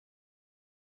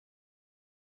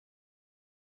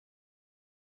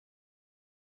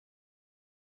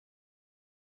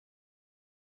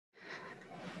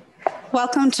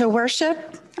Welcome to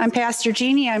worship. I'm Pastor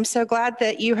Jeanne. I'm so glad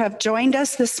that you have joined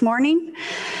us this morning.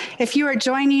 If you are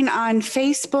joining on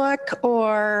Facebook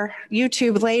or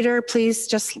YouTube later, please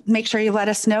just make sure you let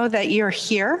us know that you're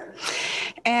here.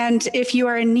 And if you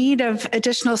are in need of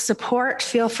additional support,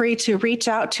 feel free to reach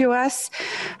out to us.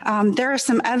 There are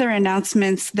some other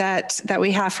announcements that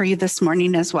we have for you this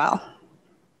morning as well.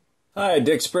 Hi,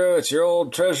 Dixboro. It's your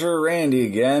old treasurer, Randy,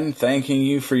 again, thanking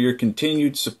you for your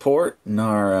continued support in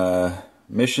our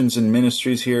missions and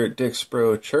ministries here at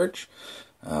Dixboro Church.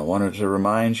 I wanted to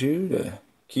remind you to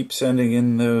keep sending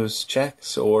in those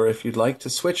checks, or if you'd like to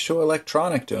switch to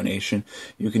electronic donation,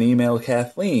 you can email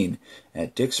Kathleen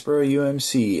at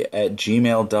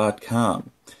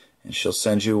dixboroumc@gmail.com, and she'll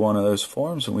send you one of those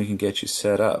forms and we can get you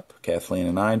set up. Kathleen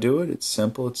and I do it. It's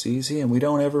simple, it's easy, and we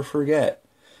don't ever forget.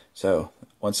 So,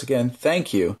 once again,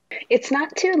 thank you. It's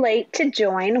not too late to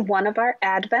join one of our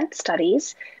Advent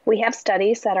studies. We have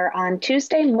studies that are on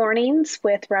Tuesday mornings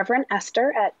with Reverend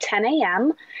Esther at 10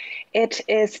 a.m. It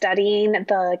is studying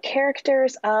the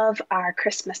characters of our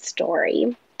Christmas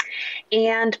story.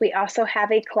 And we also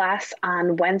have a class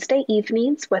on Wednesday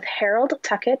evenings with Harold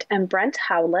Tuckett and Brent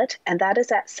Howlett, and that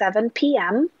is at 7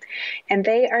 p.m. And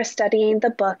they are studying the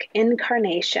book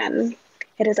Incarnation.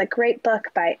 It is a great book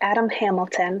by Adam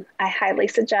Hamilton. I highly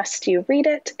suggest you read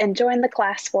it and join the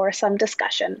class for some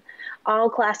discussion. All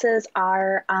classes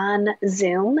are on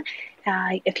Zoom.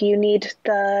 If you need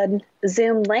the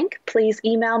Zoom link, please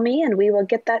email me and we will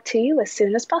get that to you as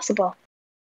soon as possible.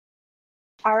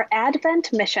 Our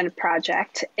Advent Mission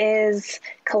Project is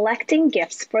collecting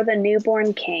gifts for the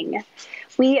newborn King.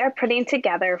 We are putting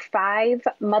together 5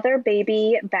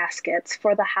 mother-baby baskets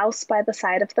for the house by the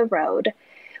side of the road.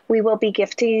 We will be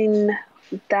gifting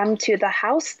them to the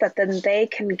house that then they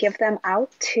can give them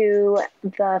out to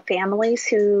the families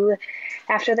who,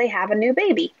 after they have a new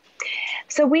baby.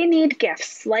 So we need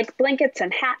gifts like blankets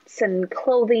and hats and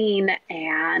clothing,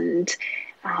 and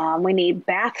we need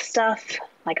bath stuff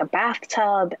like a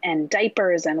bathtub and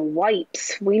diapers and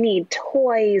wipes. We need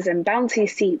toys and bouncy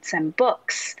seats and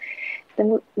books.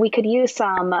 Then we could use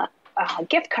some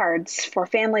gift cards for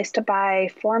families to buy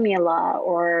formula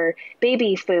or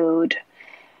baby food.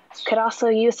 Could also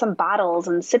use some bottles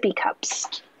and sippy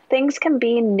cups. Things can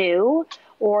be new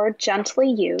or gently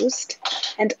used,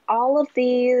 and all of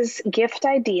these gift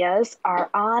ideas are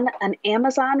on an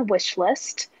Amazon wish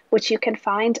list, which you can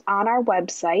find on our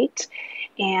website.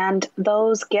 And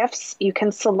those gifts you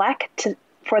can select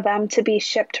for them to be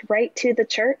shipped right to the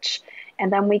church,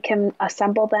 and then we can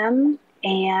assemble them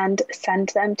and send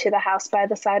them to the house by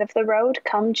the side of the road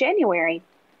come January.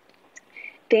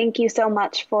 Thank you so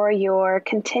much for your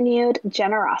continued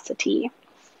generosity.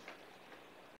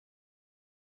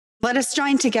 Let us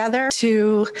join together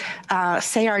to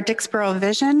say our Dixboro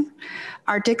vision.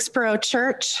 Our Dixboro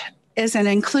Church is an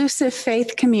inclusive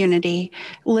faith community,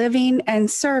 living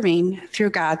and serving through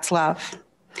God's love.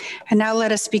 And now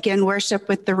let us begin worship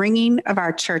with the ringing of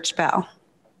our church bell.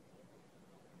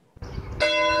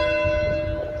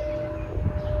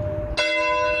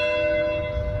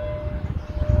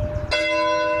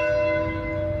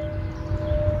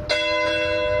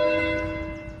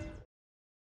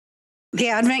 The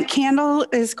Advent candle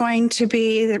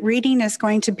the reading is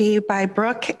going to be by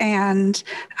Brooke and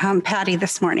Patty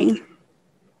this morning.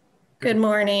 Good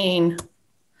morning.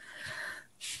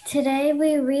 Today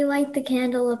we relight the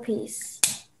candle of peace.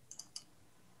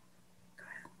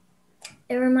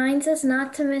 It reminds us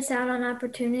not to miss out on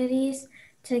opportunities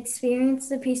to experience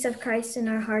the peace of Christ in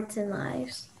our hearts and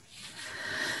lives.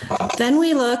 Then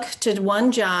we look to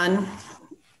 1 John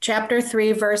chapter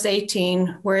 3, verse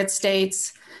 18, where it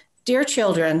states, "Dear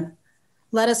children,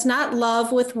 let us not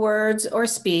love with words or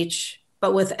speech,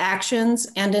 but with actions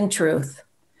and in truth."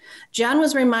 John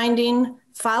was reminding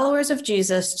followers of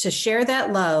Jesus to share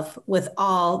that love with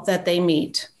all that they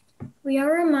meet. We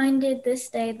are reminded this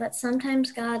day that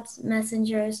sometimes God's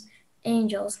messengers,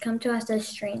 angels, come to us as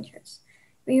strangers.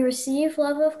 We receive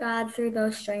love of God through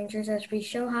those strangers as we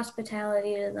show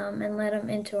hospitality to them and let them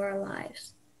into our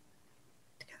lives.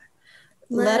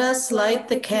 Let us light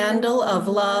the candle of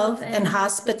love and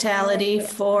hospitality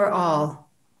for all.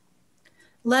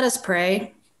 Let us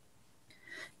pray.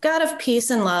 God of peace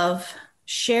and love,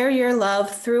 share your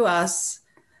love through us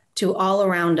to all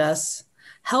around us.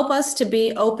 Help us to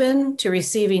be open to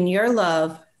receiving your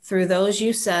love through those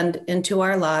you send into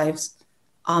our lives.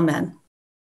 Amen.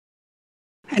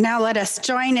 And now let us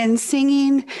join in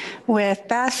singing with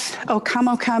Beth, O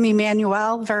Come,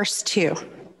 Emmanuel, verse 2.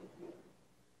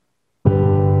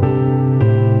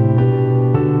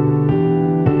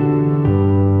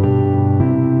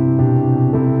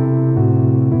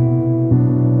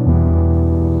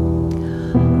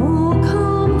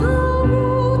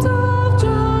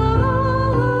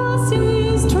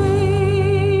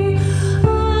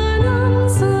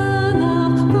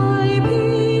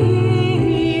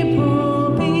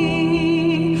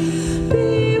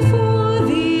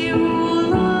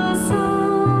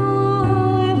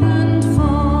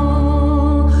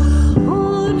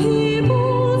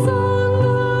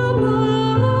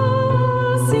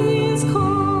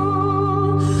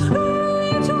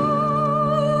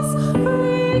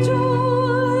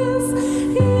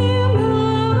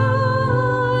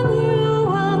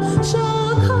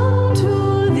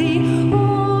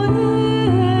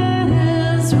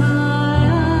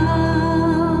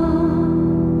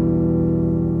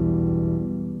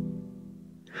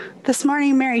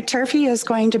 morning, Mary Turfey is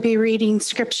going to be reading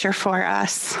scripture for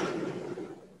us.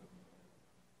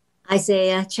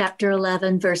 Isaiah chapter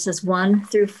 11, verses 1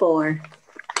 through 4.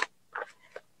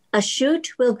 A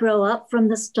shoot will grow up from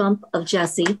the stump of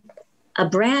Jesse. A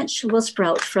branch will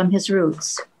sprout from his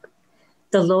roots.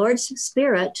 The Lord's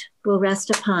Spirit will rest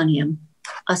upon him,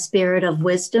 a spirit of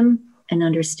wisdom and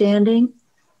understanding,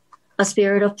 a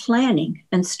spirit of planning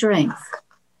and strength,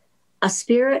 a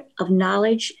spirit of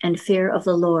knowledge and fear of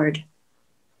the Lord.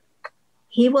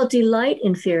 He will delight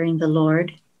in fearing the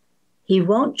Lord. He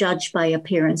won't judge by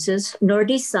appearances, nor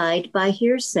decide by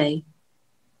hearsay.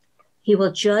 He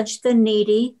will judge the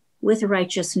needy with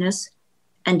righteousness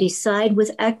and decide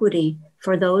with equity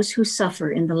for those who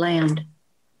suffer in the land.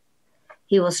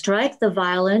 He will strike the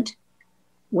violent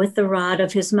with the rod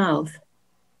of his mouth.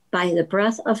 By the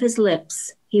breath of his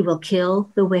lips, he will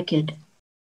kill the wicked.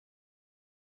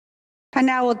 And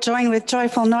now we'll join with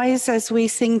joyful noise as we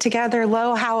sing together,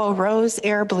 Lo, how a rose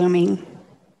ere blooming.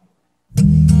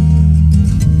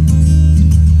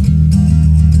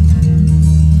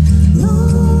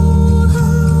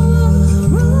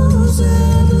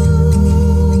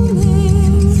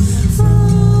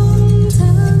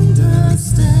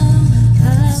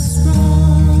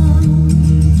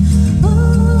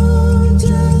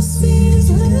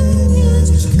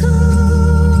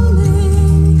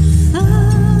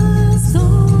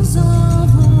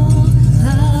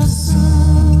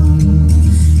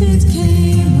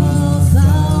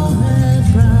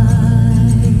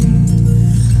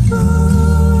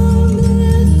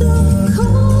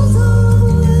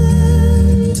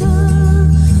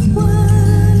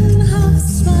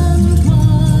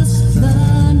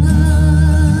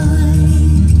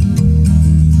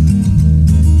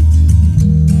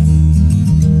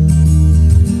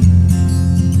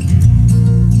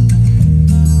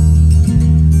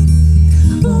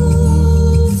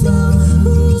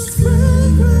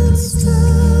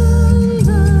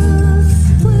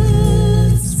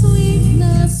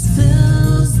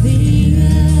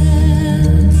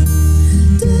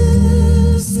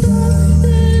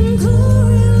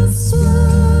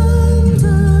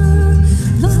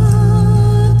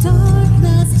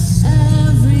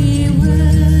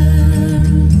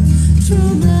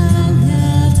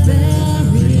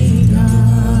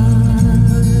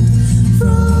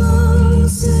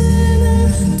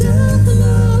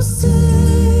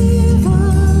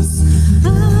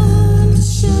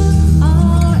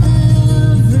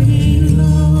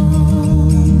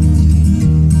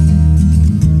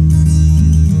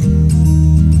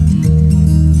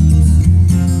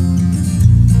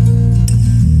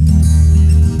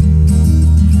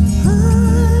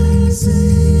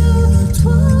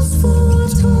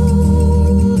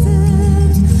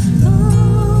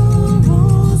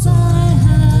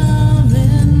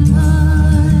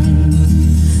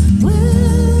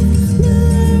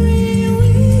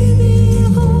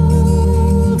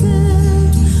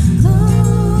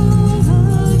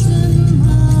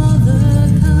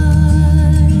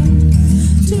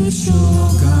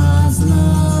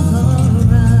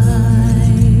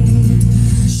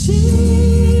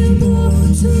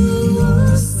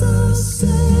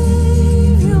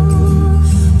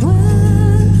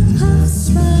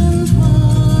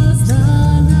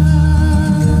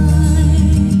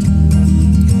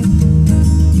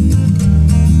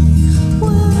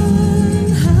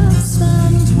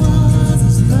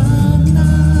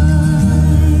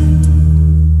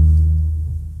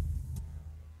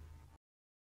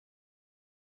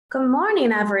 Good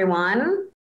morning, everyone.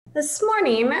 This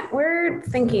morning, we're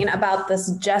thinking about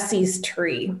this Jesse's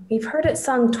tree. We've heard it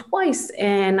sung twice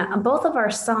in both of our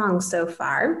songs so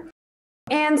far.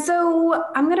 And so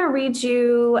I'm going to read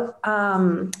you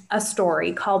a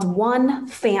story called One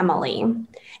Family.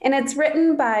 And it's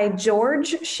written by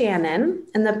George Shannon,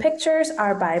 and the pictures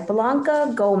are by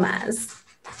Blanca Gomez.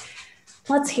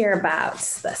 Let's hear about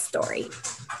this story.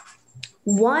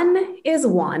 One is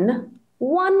one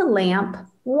lamp,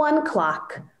 one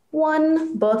clock,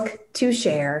 one book to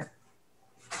share.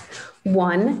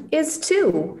 One is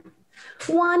two,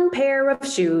 one pair of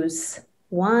shoes,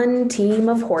 one team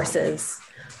of horses,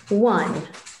 one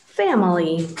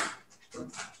family.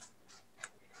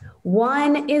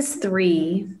 One is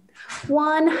three,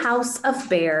 one house of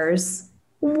bears,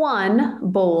 one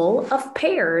bowl of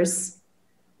pears,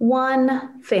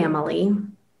 one family.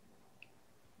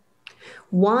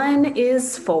 One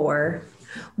is four,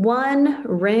 one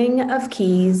ring of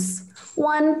keys,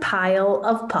 one pile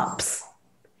of pups,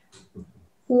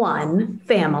 one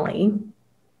family.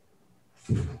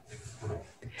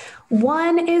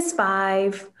 One is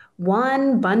five,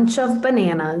 one bunch of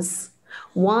bananas,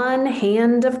 one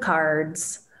hand of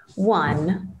cards,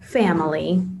 1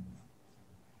 family.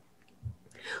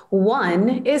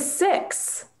 1 is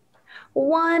 6.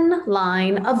 1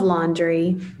 line of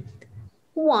laundry.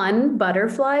 1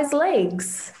 butterfly's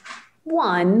legs.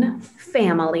 1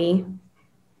 family.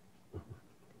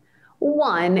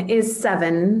 1 is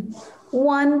 7.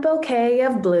 1 bouquet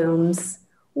of blooms.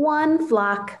 1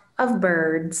 flock of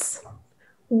birds.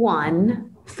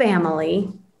 1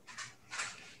 family.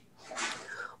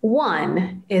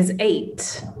 1 is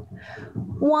 8.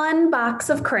 1 box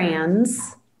of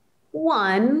crayons.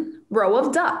 1 row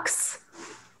of ducks.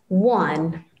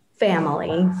 1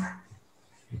 family.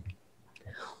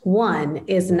 1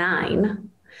 is 9.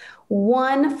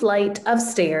 1 flight of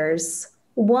stairs.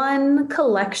 1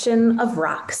 collection of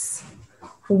rocks.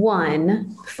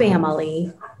 1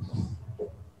 family.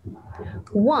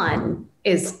 1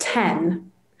 is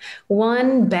 10.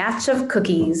 1 batch of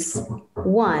cookies.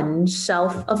 1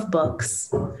 shelf of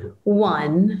books.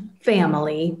 1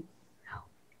 family.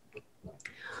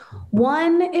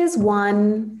 1 is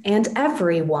 1 and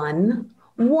everyone.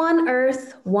 1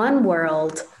 earth, 1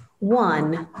 world,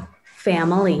 1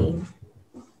 family.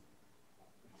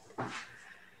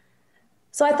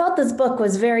 So I thought this book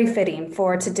was very fitting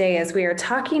for today as we are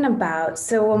talking about,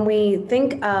 so when we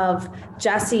think of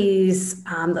Jesse's,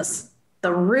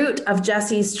 the root of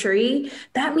Jesse's tree,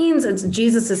 that means it's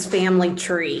Jesus's family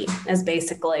tree is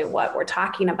basically what we're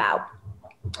talking about.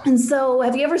 And so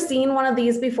have you ever seen one of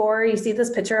these before? You see this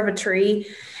picture of a tree,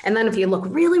 and then if you look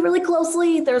really, really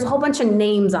closely, there's a whole bunch of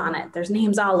names on it. There's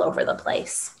names all over the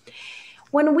place.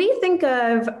 When we think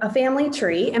of a family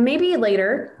tree, and maybe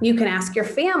later you can ask your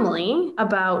family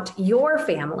about your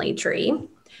family tree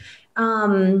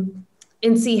and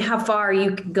see how far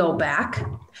you can go back.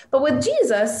 But with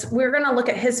Jesus, we're going to look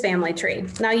at his family tree.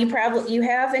 Now you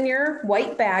have in your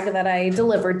white bag that I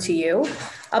delivered to you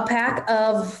a pack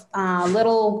of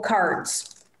little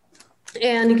cards.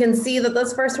 And you can see that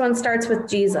this first one starts with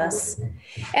Jesus.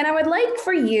 And I would like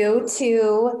for you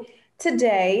to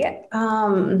today,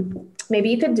 maybe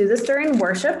you could do this during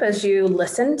worship as you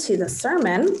listen to the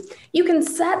sermon. You can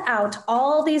set out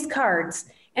all these cards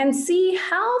and see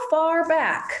how far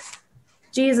back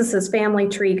Jesus's family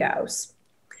tree goes.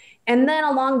 And then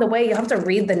along the way, you have to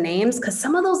read the names because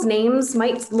some of those names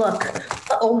might look,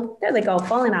 there they go,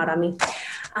 falling out on me.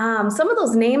 Some of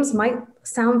those names might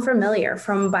sound familiar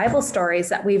from Bible stories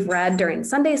that we've read during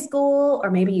Sunday school, or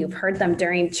maybe you've heard them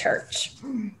during church.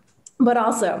 But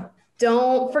also,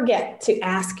 don't forget to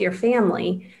ask your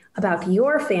family about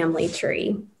your family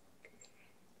tree.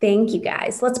 Thank you,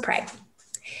 guys. Let's pray.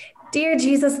 Dear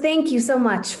Jesus, thank you so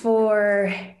much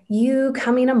for you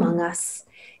coming among us.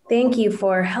 Thank you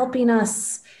for helping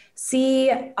us see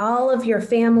all of your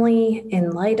family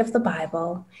in light of the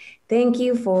Bible. Thank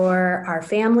you for our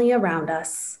family around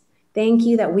us. Thank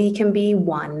you that we can be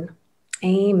one.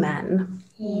 Amen.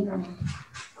 Amen.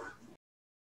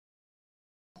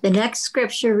 The next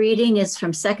scripture reading is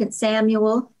from 2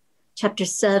 Samuel chapter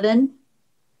 7,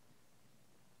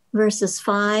 verses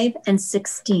 5 and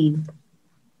 16.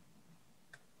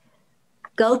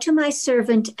 Go to my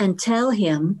servant and tell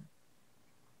him,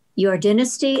 your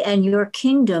dynasty and your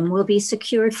kingdom will be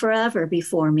secured forever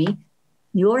before me.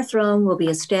 Your throne will be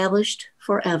established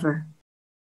forever.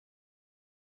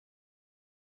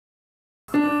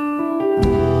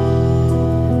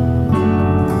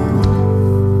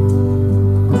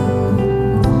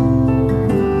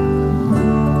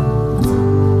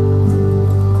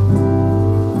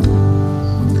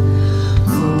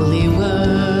 Holy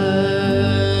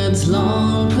words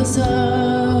long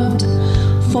preserved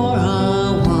for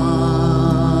our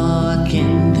walk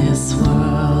in this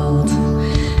world.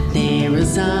 They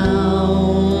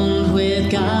resound with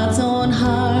God's own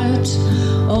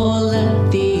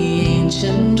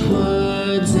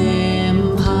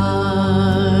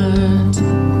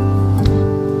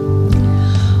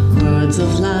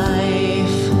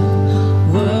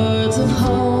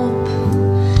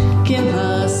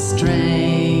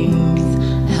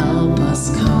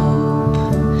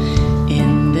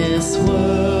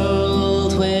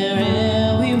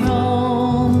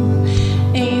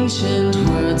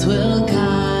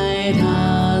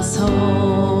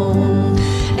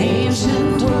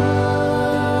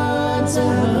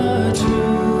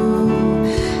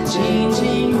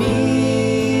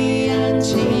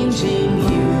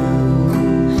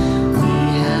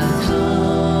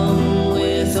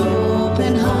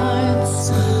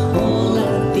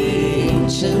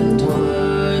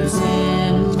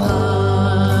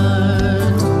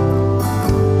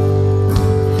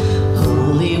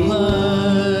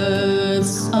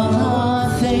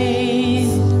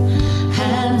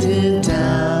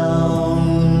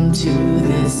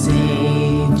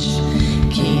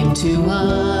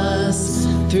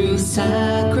through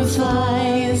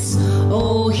sacrifice.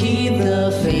 Oh, heed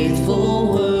the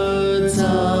faithful words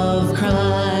of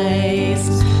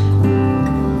Christ.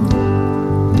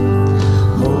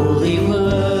 Holy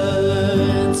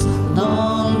words,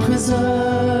 long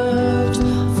preserved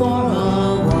for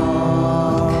our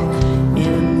walk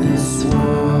in this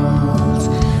world.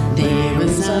 They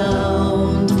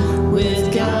resound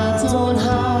with God's own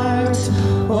heart.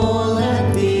 Oh,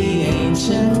 let the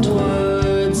ancient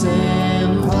words impart.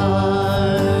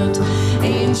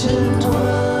 Ancient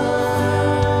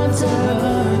words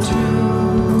ever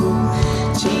true,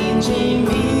 changing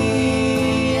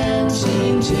me and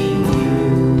changing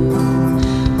you.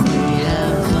 We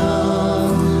have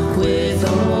come with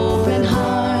open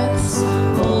hearts.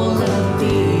 Oh, let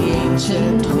the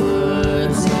ancient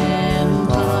words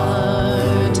impart.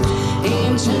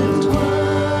 Ancient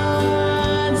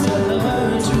words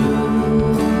ever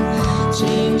true,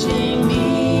 changing me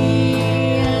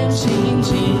and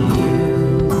changing you.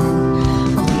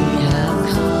 We have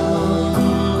come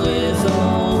with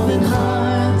open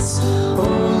hearts.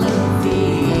 Oh, let the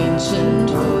ancient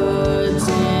words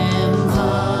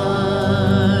impart.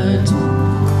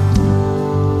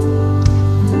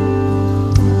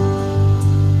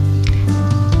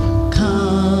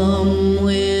 Come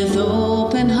with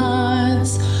open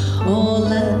hearts. Oh,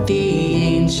 let the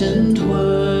ancient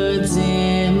words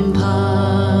impart.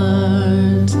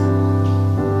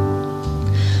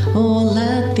 Oh,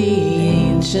 let the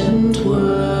ancient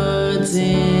words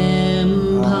impart.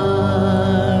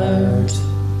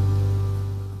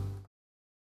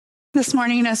 This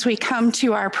morning, as we come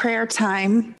to our prayer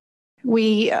time,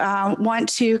 we want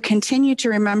to continue to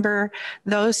remember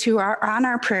those who are on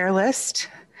our prayer list.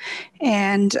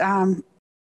 And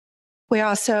we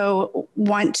also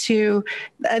want to,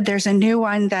 there's a new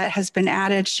one that has been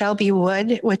added, Shelby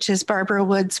Wood, which is Barbara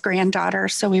Wood's granddaughter.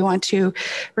 So we want to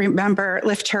remember,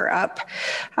 lift her up.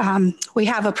 We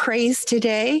have a praise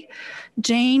today.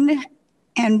 Jeanne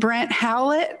and Brent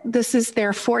Howlett, this is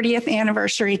their 40th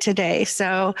anniversary today.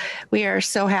 So we are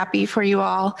so happy for you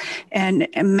all, and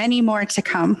many more to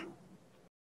come.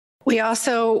 We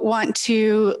also want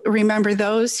to remember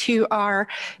those who are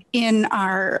in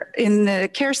the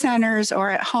care centers or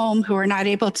at home who are not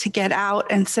able to get out.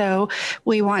 And so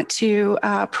we want to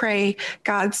pray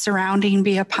God's surrounding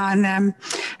be upon them.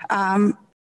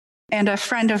 And a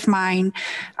friend of mine,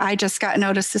 I just got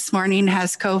notice this morning,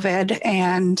 has COVID.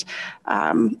 And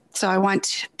so I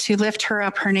want to lift her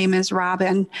up. Her name is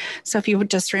Robin. So if you would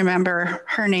just remember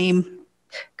her name,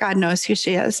 God knows who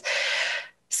she is.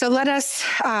 So let us,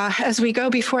 as we go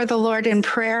before the Lord in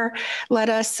prayer, let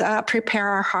us prepare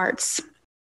our hearts.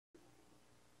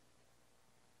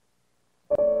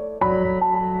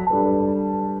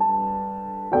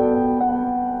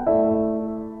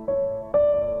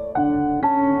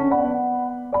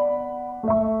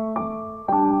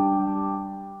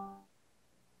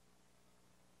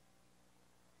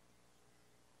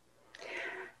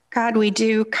 God, we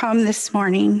do come this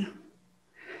morning.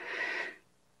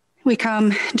 We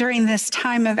come during this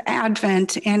time of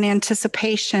Advent in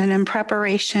anticipation and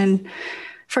preparation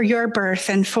for your birth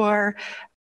and for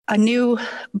a new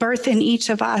birth in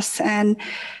each of us. And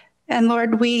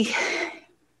Lord, we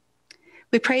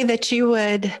pray that you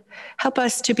would help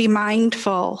us to be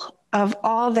mindful of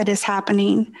all that is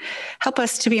happening. Help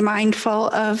us to be mindful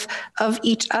of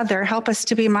each other. Help us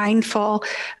to be mindful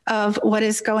of what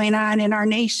is going on in our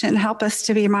nation. Help us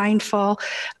to be mindful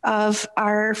of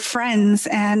our friends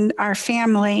and our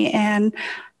family, and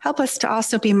help us to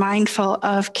also be mindful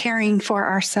of caring for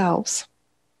ourselves.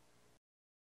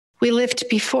 We lift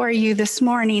before you this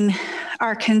morning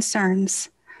our concerns,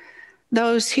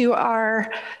 those who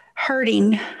are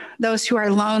hurting, those who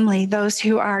are lonely, those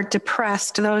who are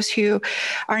depressed, those who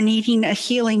are needing a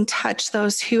healing touch,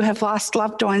 those who have lost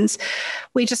loved ones.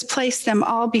 We just place them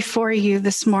all before you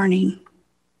this morning.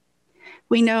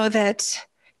 We know that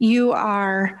you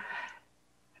are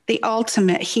the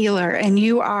ultimate healer, and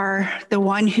you are the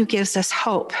one who gives us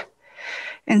hope.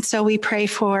 And so we pray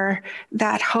for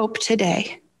that hope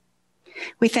today.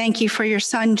 We thank you for your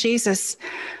son, Jesus,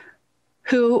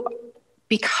 who,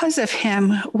 because of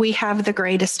him, we have the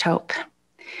greatest hope.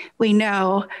 We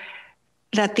know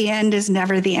that the end is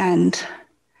never the end.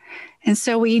 And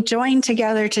so we join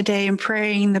together today in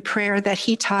praying the prayer that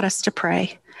he taught us to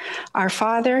pray. Our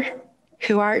Father,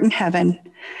 who art in heaven,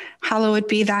 hallowed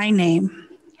be thy name.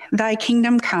 Thy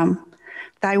kingdom come,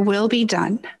 thy will be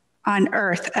done on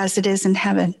earth as it is in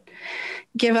heaven.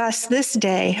 Give us this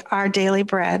day our daily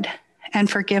bread, and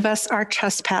forgive us our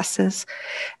trespasses,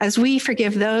 as we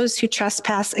forgive those who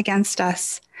trespass against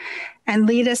us. And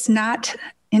lead us not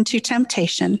into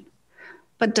temptation,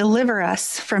 but deliver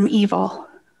us from evil.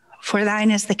 For thine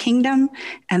is the kingdom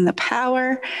and the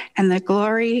power and the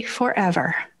glory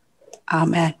forever.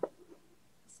 Amen.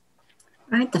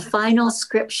 All right, the final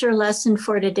scripture lesson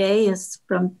for today is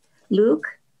from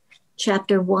Luke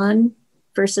chapter 1,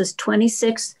 verses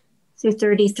 26 through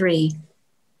 33.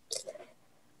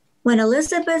 When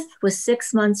Elizabeth was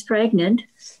 6 months pregnant,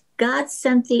 God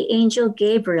sent the angel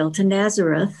Gabriel to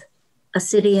Nazareth, a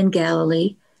city in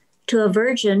Galilee, to a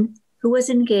virgin who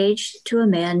was engaged to a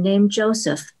man named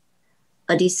Joseph,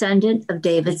 a descendant of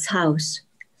David's house.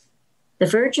 The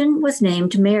virgin was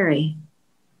named Mary.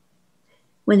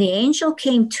 When the angel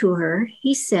came to her,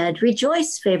 he said,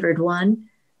 "Rejoice, favored one,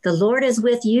 the Lord is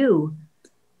with you."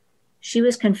 She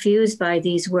was confused by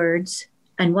these words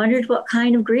and wondered what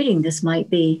kind of greeting this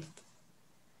might be.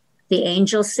 The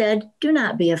angel said, "Do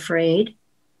not be afraid,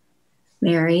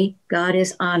 Mary, God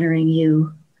is honoring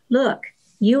you. Look,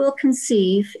 you will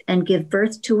conceive and give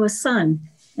birth to a son,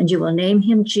 and you will name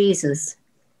him Jesus.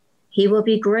 He will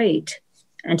be great,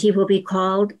 and he will be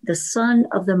called the Son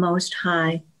of the Most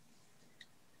High.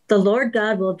 The Lord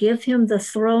God will give him the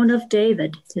throne of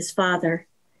David, his father.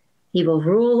 He will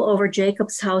rule over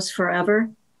Jacob's house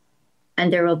forever,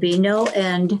 and there will be no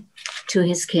end to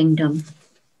his kingdom."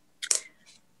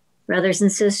 Brothers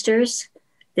and sisters,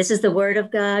 this is the word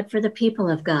of God for the people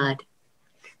of God.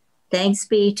 Thanks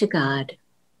be to God.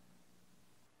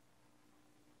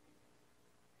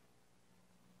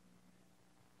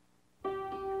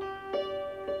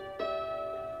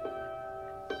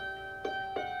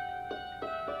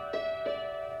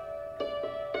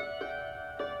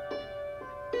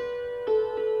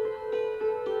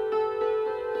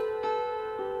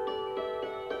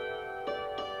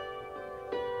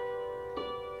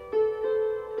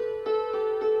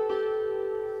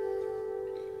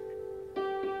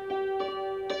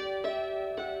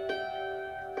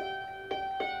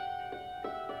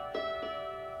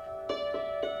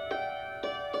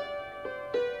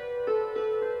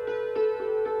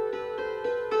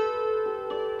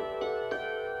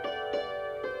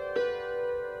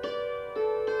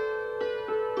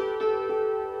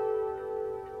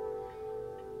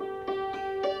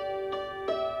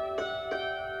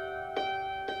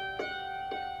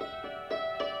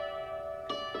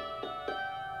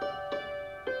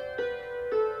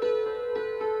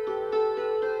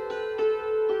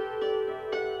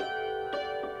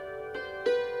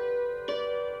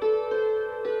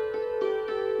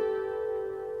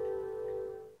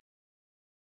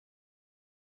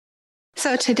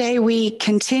 So today we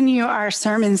continue our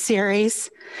sermon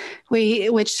series,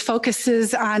 which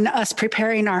focuses on us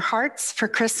preparing our hearts for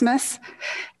Christmas.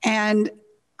 And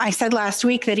I said last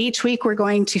week that each week we're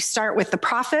going to start with the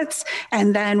prophets,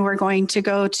 and then we're going to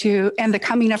go to and the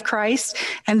coming of Christ,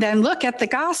 and then look at the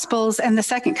Gospels and the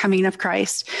second coming of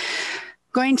Christ.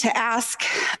 Going to ask,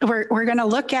 we're going to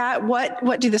look at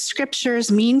what do the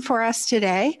scriptures mean for us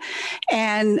today.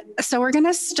 And so we're going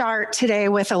to start today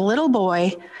with a little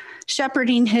boy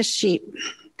shepherding his sheep.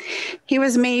 He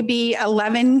was maybe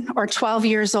 11 or 12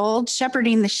 years old,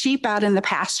 shepherding the sheep out in the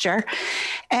pasture.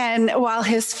 And while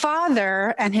his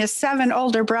father and his 7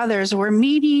 older brothers were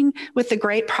meeting with the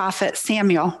great prophet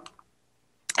Samuel.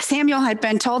 Samuel had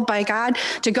been told by God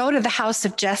to go to the house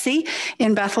of Jesse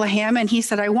in Bethlehem, and he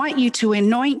said, "I want you to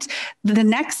anoint the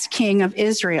next king of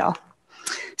Israel."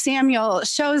 Samuel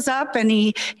shows up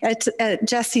and at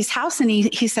Jesse's house, and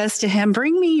he says to him,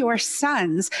 "Bring me your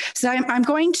sons." So I'm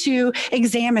going to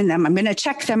examine them. I'm going to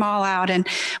check them all out. And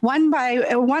one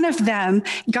by one of them,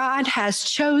 God has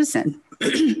chosen.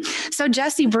 So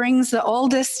Jesse brings the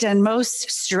oldest and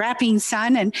most strapping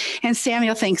son, and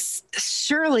Samuel thinks,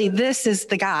 surely this is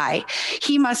the guy.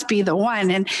 He must be the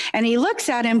one. And he looks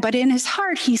at him, but in his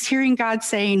heart, he's hearing God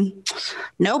saying,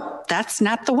 nope, that's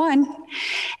not the one.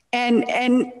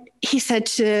 And he said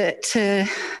to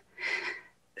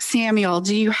Samuel,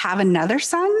 "Do you have another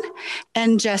son?"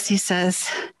 And he says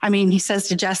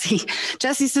to Jesse,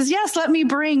 Jesse says, "Yes, let me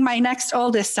bring my next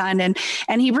oldest son."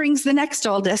 And he brings the next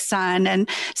oldest son. And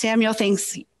Samuel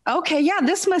thinks, okay, yeah,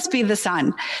 this must be the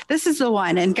son. This is the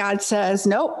one. And God says,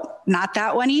 nope, not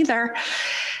that one either.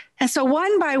 And so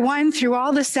one by one, through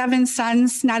all the 7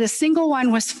 sons, not a single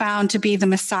one was found to be the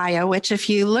Messiah, which if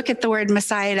you look at the word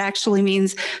Messiah, it actually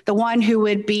means the one who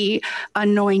would be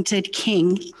anointed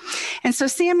king. And so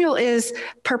Samuel is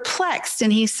perplexed,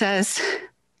 and he says,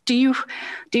 do you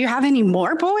have any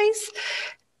more boys?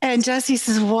 And Jesse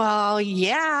says, well,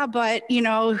 yeah, but,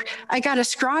 I got a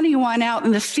scrawny one out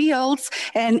in the fields,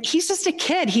 and he's just a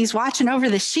kid. He's watching over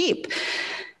the sheep.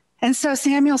 And so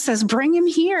Samuel says, bring him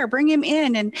here, bring him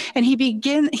in. And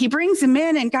he brings him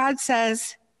in, and God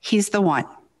says, he's the one.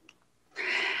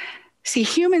 See,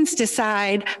 humans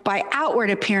decide by outward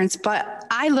appearance, but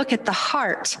I look at the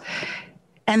heart.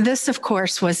 And this, of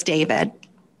course, was David.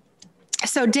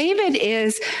 So David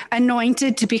is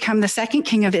anointed to become the second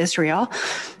king of Israel,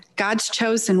 God's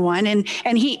chosen one. And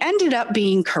he ended up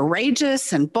being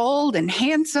courageous and bold and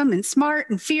handsome and smart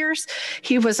and fierce.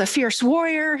 He was a fierce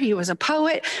warrior. He was a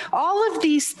poet, all of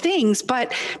these things.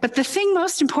 But the thing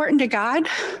most important to God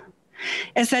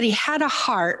is that he had a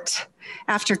heart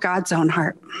after God's own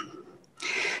heart.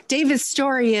 David's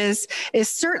story is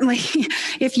certainly,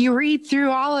 if you read through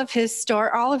all of his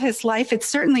story, all of his life, it's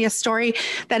certainly a story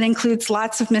that includes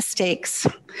lots of mistakes.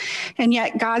 And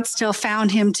yet God still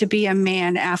found him to be a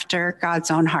man after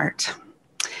God's own heart.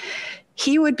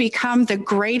 He would become the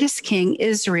greatest king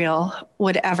Israel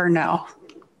would ever know.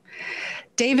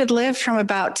 David lived from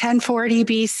about 1040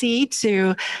 BC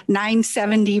to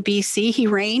 970 BC. He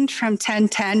reigned from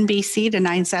 1010 BC to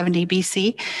 970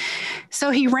 BC. So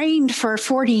he reigned for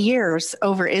 40 years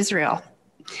over Israel.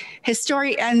 His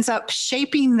story ends up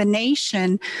shaping the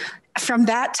nation from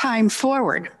that time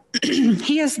forward.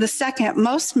 He is the second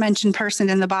most mentioned person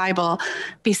in the Bible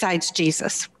besides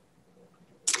Jesus.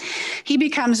 He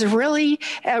becomes a really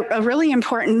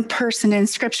important person in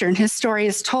Scripture, and his story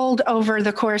is told over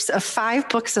the course of 5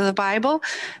 books of the Bible.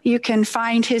 You can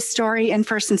find his story in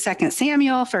 1st and 2nd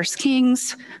Samuel, 1st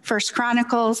Kings, 1st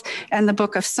Chronicles, and the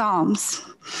book of Psalms.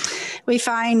 We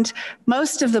find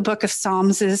most of the book of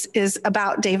Psalms is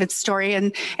about David's story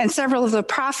and several of the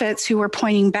prophets who were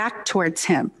pointing back towards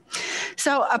him.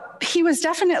 So he was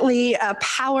definitely a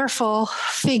powerful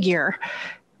figure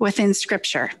within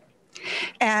Scripture.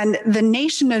 And the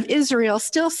nation of Israel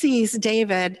still sees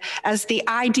David as the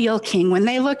ideal king. When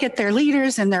they look at their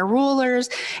leaders and their rulers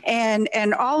and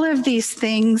all of these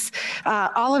things,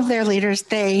 all of their leaders,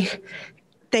 they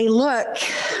look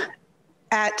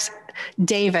at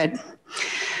David.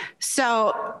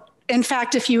 So, in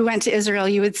fact, if you went to Israel,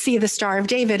 you would see the Star of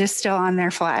David is still on their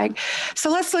flag.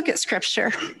 So let's look at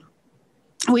Scripture.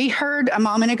 We heard a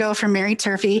moment ago from Mary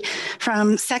Turfy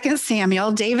from 2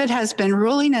 Samuel. David has been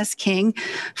ruling as king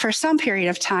for some period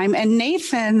of time, and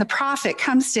Nathan, the prophet,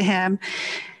 comes to him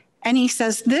and he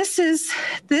says, this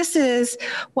is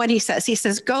what he says. He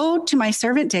says, "Go to my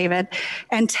servant David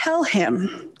and tell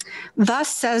him,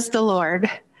 thus says the Lord,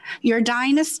 your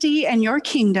dynasty and your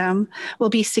kingdom will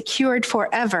be secured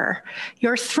forever.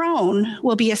 Your throne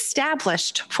will be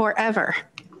established forever."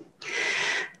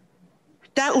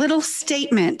 That little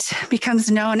statement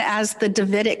becomes known as the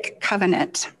Davidic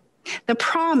covenant, the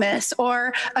promise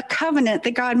or a covenant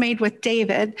that God made with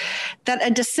David that a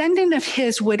descendant of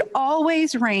his would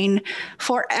always reign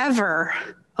forever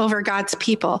over God's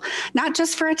people, not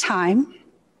just for a time,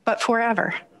 but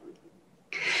forever.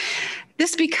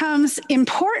 This becomes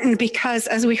important because,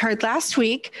 as we heard last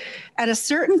week, at a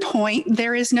certain point,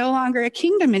 there is no longer a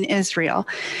kingdom in Israel.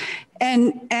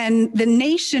 And the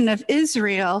nation of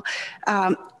Israel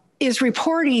is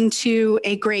reporting to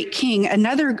a great king,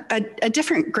 a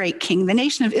different great king. The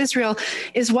nation of Israel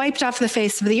is wiped off the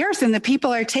face of the earth, and the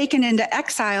people are taken into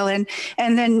exile, and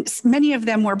then many of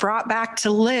them were brought back to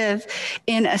live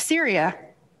in Assyria.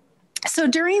 So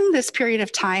during this period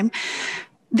of time,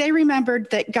 they remembered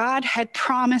that God had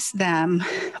promised them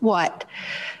what?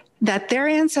 That their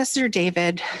ancestor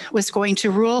David was going to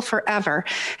rule forever.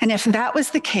 And if that was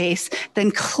the case,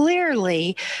 then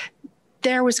clearly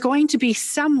there was going to be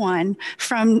someone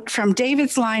from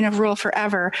David's line of rule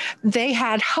forever. They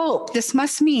had hope. This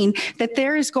must mean that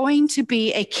there is going to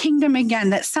be a kingdom again,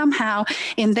 that somehow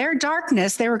in their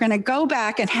darkness, they were going to go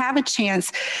back and have a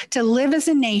chance to live as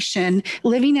a nation,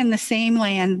 living in the same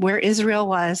land where Israel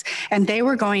was, and they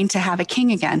were going to have a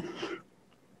king again.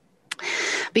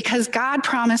 Because God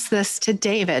promised this to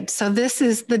David. So this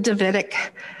is the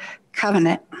Davidic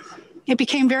covenant. It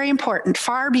became very important,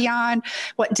 far beyond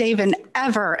what David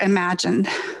ever imagined.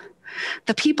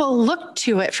 The people looked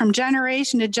to it from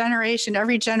generation to generation,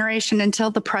 every generation until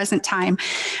the present time.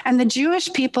 And the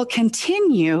Jewish people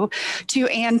continue to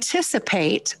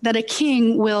anticipate that a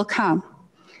king will come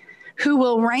who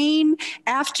will reign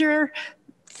after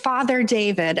Father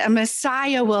David. A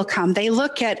Messiah will come. They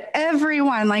look at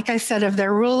everyone, like I said, of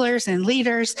their rulers and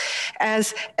leaders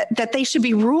as that they should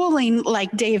be ruling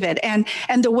like David and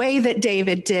the way that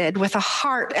David did, with a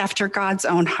heart after God's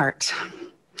own heart.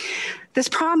 This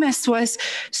promise was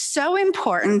so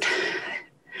important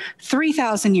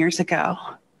 3,000 years ago,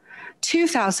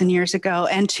 2,000 years ago,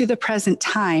 and to the present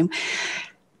time.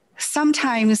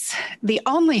 Sometimes the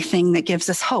only thing that gives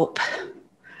us hope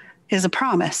is a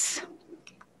promise.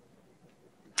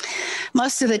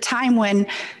 Most of the time when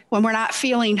we're not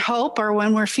feeling hope or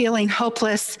when we're feeling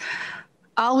hopeless,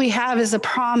 All we have is a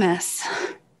promise.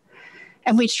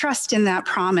 And we trust in that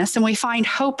promise, and we find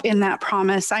hope in that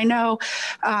promise. I know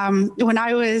when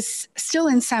I was still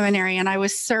in seminary and I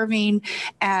was serving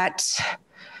at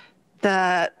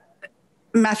the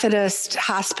Methodist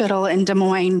Hospital in Des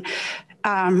Moines,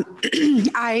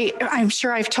 I'm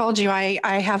sure I've told you I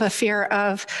have a fear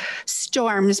of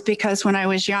storms, because when I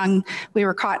was young, we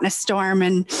were caught in a storm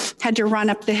and had to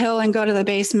run up the hill and go to the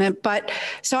basement. But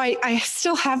so I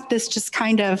still have this just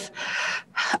kind of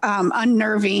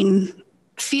unnerving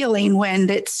feeling when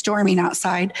it's storming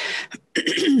outside.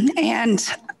 And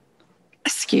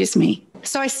excuse me.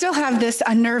 So I still have this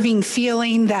unnerving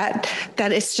feeling that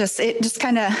it just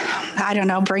kind of, I don't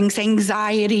know, brings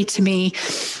anxiety to me.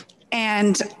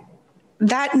 And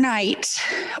that night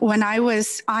when I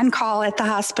was on call at the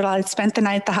hospital, I'd spent the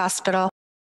night at the hospital,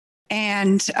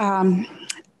 and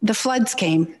the floods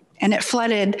came. And it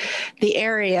flooded the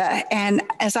area. And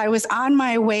as I was on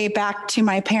my way back to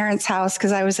my parents' house,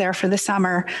 because I was there for the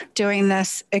summer doing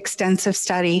this extensive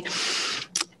study,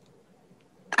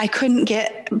 I couldn't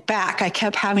get back. I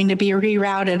kept having to be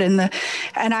rerouted.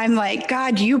 And I'm like,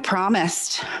 God, you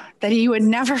promised that you would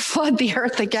never flood the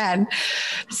earth again.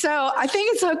 So I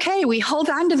think it's okay. We hold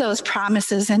on to those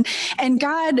promises, and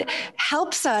God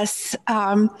helps us.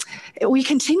 We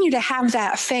continue to have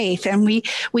that faith, and we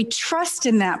trust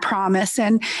in that promise,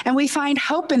 and we find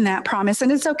hope in that promise.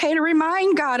 And it's okay to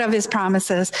remind God of his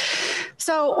promises.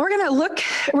 So we're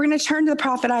going to turn to the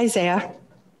prophet Isaiah.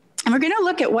 And we're going to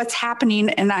look at what's happening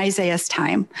in Isaiah's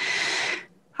time.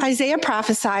 Isaiah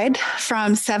prophesied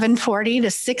from 740 to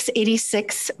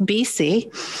 686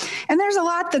 BC. And there's a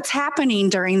lot that's happening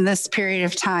during this period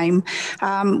of time.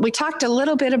 We talked a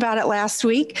little bit about it last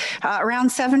week.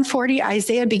 Around 740,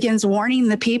 Isaiah begins warning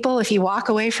the people, if you walk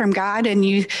away from God and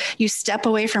you step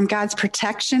away from God's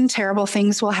protection, terrible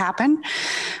things will happen.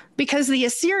 Because the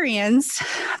Assyrians,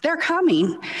 they're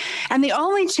coming. And the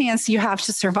only chance you have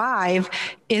to survive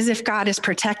is if God is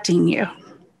protecting you.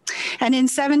 And in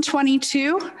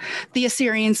 722, the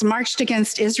Assyrians marched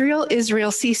against Israel.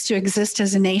 Israel ceased to exist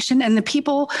as a nation, and the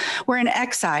people were in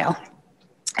exile.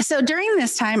 So during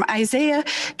this time, Isaiah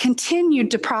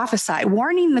continued to prophesy,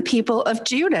 warning the people of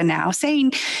Judah now,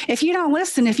 saying, if you don't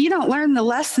listen, if you don't learn the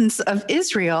lessons of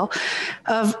Israel,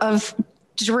 of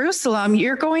Jerusalem,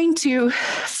 you're going to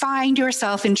find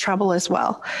yourself in trouble as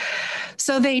well.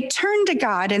 So they turn to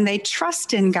God and they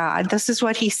trust in God. This is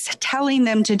what he's telling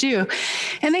them to do.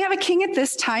 And they have a king at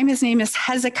this time. His name is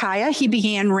Hezekiah. He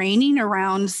began reigning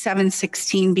around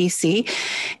 716 BC,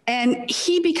 and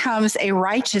he becomes a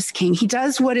righteous king. He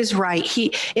does what is right.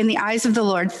 In the eyes of the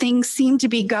Lord, things seem to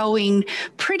be going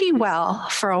pretty well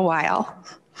for a while.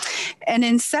 And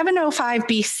in 705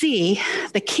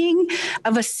 BC, the king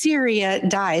of Assyria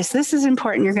dies. This is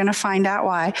important. You're going to find out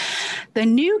why. The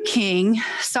new king,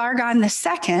 Sargon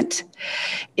II,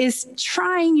 is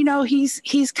trying,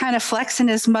 he's kind of flexing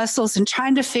his muscles and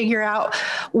trying to figure out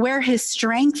where his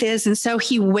strength is. And so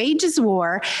he wages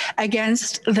war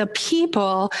against the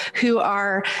people who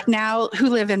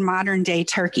live in modern day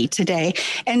Turkey today.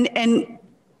 And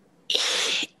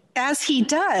as he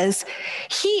does,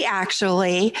 he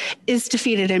actually is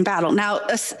defeated in battle. Now,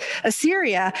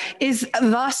 Assyria is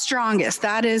the strongest.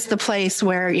 That is the place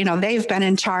where, they've been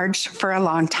in charge for a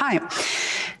long time.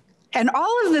 And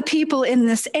all of the people in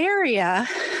this area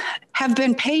have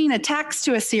been paying a tax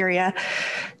to Assyria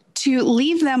to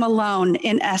leave them alone,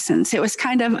 in essence. It was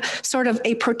sort of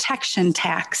a protection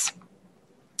tax.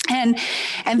 And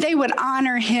they would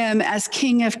honor him as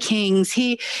King of Kings.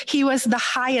 He was the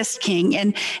highest king,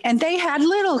 and they had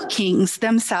little kings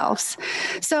themselves.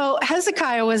 So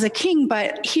Hezekiah was a king,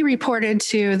 but he reported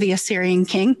to the Assyrian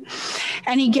king,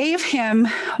 and he gave him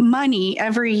money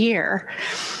every year.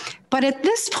 But at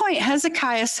this point,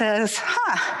 Hezekiah says,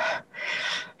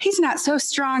 he's not so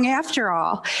strong after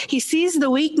all. He sees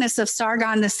the weakness of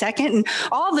Sargon II, and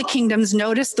all the kingdoms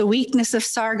noticed the weakness of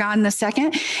Sargon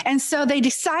II. And so they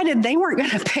decided they weren't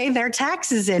going to pay their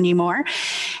taxes anymore.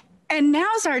 And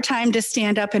now's our time to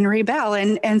stand up and rebel.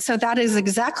 And so that is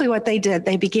exactly what they did.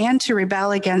 They began to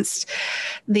rebel against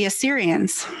the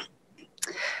Assyrians.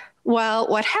 Well,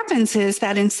 what happens is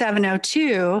that in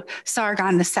 702,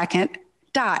 Sargon II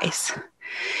dies.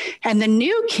 And the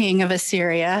new king of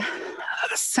Assyria,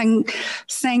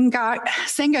 Sangakkara,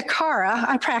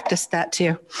 I practiced that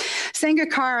too.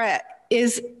 Sangakkara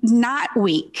is not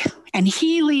weak, and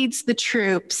he leads the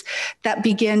troops that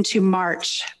begin to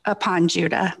march upon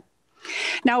Judah.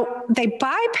 Now, they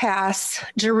bypass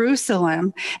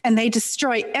Jerusalem and they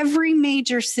destroy every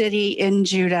major city in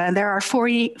Judah. There are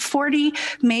 40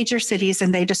 major cities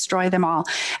and they destroy them all.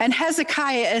 And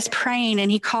Hezekiah is praying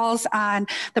and he calls on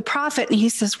the prophet and he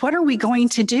says, what are we going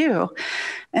to do?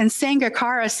 And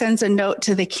Sangakkara sends a note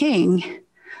to the king.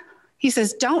 He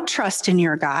says, don't trust in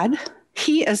your God.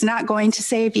 He is not going to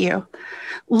save you.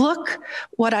 Look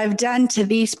what I've done to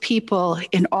these people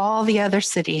in all the other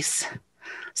cities.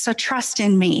 So trust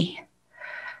in me.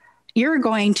 You're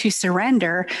going to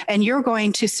surrender, and you're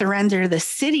going to surrender the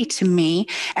city to me.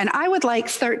 And I would like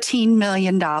 $13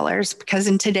 million, because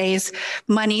in today's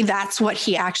money, that's what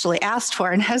he actually asked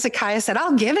for. And Hezekiah said,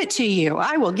 I'll give it to you.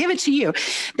 I will give it to you.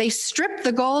 They stripped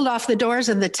the gold off the doors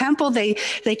of the temple. They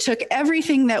took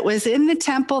everything that was in the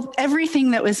temple,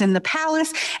 everything that was in the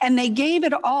palace, and they gave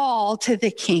it all to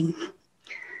the king.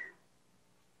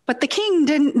 But the king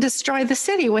didn't destroy the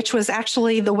city, which was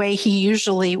actually the way he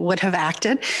usually would have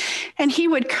acted. And he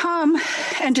would come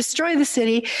and destroy the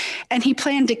city, and he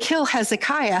planned to kill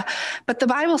Hezekiah. But the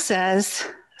Bible says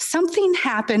something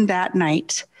happened that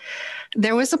night.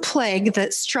 There was a plague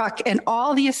that struck, and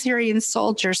all the Assyrian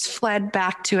soldiers fled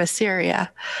back to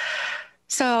Assyria.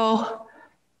 So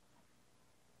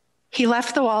he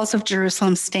left the walls of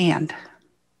Jerusalem stand.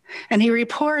 And he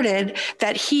reported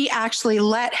that he actually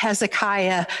let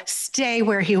Hezekiah stay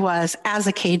where he was as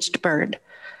a caged bird.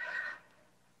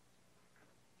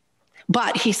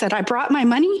 But he said, I brought my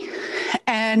money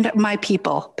and my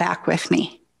people back with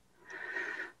me.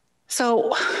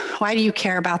 So why do you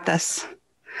care about this?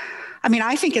 I mean,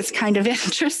 I think it's kind of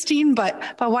interesting,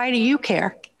 but why do you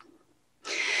care?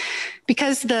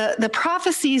 Because the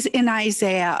prophecies in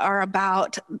Isaiah are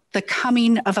about the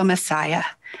coming of a Messiah.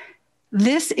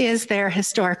 This is their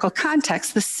historical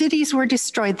context. The cities were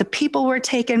destroyed. The people were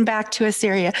taken back to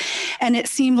Assyria, and it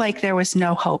seemed like there was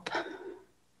no hope.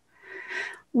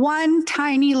 One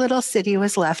tiny little city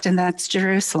was left, and that's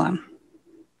Jerusalem.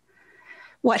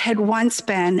 What had once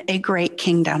been a great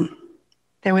kingdom.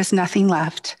 There was nothing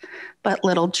left but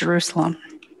little Jerusalem.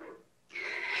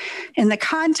 In the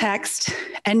context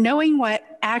and knowing what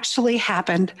actually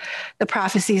happened, the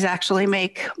prophecies actually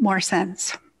make more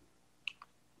sense.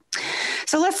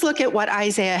 So let's look at what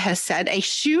Isaiah has said. A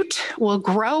shoot will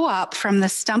grow up from the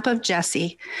stump of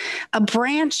Jesse. A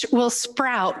branch will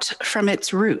sprout from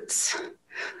its roots.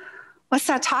 What's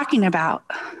that talking about?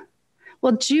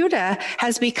 Well, Judah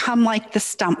has become like the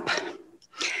stump.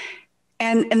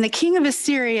 And the king of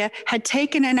Assyria had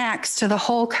taken an axe to the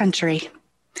whole country.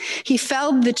 He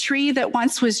felled the tree that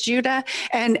once was Judah,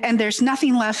 and there's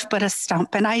nothing left but a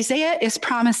stump. And Isaiah is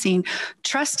promising,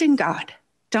 trust in God.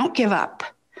 Don't give up.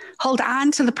 Hold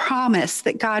on to the promise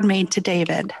that God made to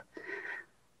David.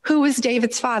 Who was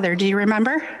David's father? Do you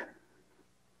remember?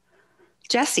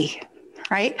 Jesse,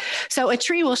 right? So a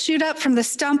tree will shoot up from the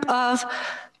stump of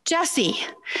Jesse.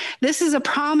 This is a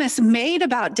promise made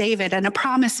about David and a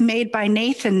promise made by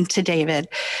Nathan to David.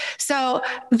 So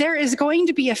there is going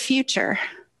to be a future.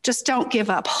 Just don't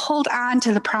give up. Hold on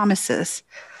to the promises.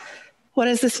 What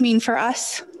does this mean for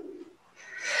us?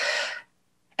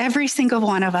 Every single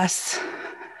one of us,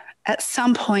 at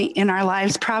some point in our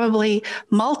lives, probably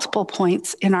multiple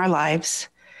points in our lives,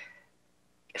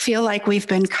 feel like we've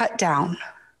been cut down.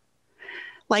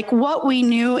 Like what we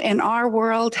knew in our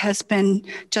world has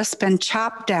just been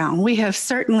chopped down. We have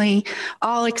certainly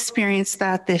all experienced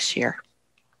that this year.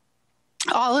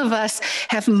 All of us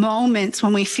have moments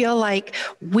when we feel like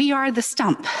we are the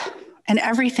stump and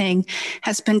everything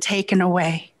has been taken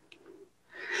away.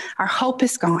 Our hope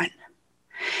is gone.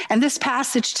 And this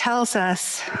passage tells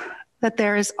us that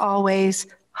there is always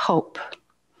hope.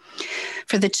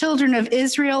 For the children of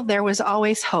Israel, there was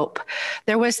always hope.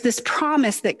 There was this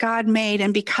promise that God made,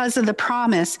 and because of the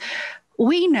promise,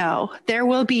 we know there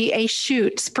will be a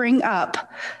shoot spring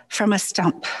up from a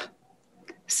stump.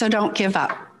 So don't give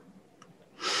up.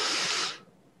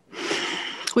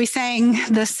 We sang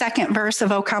the second verse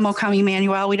of O Come,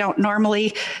 Emmanuel. We don't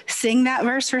normally sing that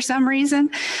verse for some reason,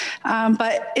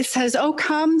 but it says, O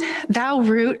come, thou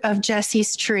root of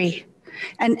Jesse's tree,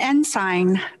 an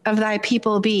ensign of thy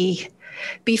people be.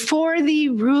 Before thee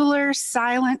rulers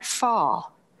silent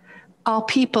fall, all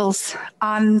peoples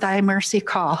on thy mercy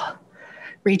call.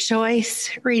 Rejoice,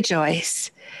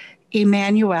 rejoice,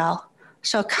 Emmanuel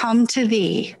shall come to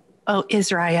thee, O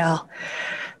Israel.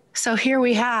 So here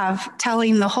we have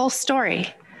telling the whole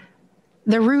story.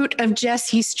 The root of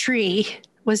Jesse's tree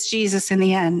was Jesus in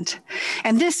the end.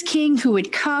 And this king who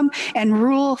would come and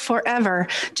rule forever,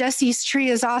 Jesse's tree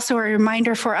is also a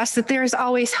reminder for us that there is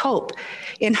always hope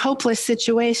in hopeless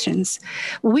situations.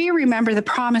 We remember the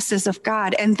promises of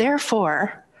God, and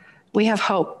therefore We have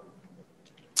hope.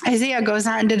 Isaiah goes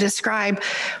on to describe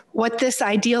what this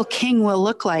ideal king will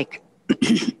look like.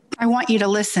 I want you to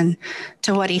listen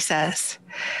to what he says.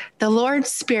 The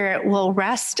Lord's Spirit will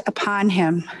rest upon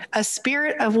him, a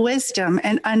spirit of wisdom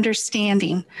and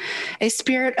understanding, a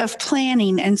spirit of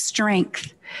planning and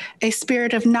strength, a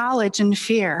spirit of knowledge and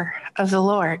fear of the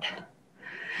Lord.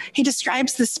 He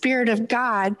describes the Spirit of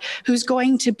God who's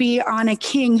going to be on a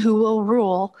king who will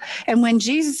rule. And when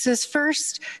Jesus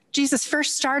first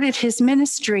started his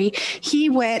ministry, he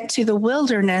went to the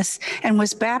wilderness and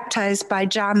was baptized by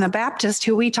John the Baptist,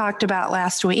 who we talked about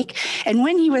last week. And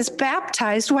when he was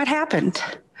baptized, what happened?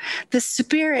 The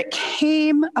Spirit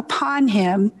came upon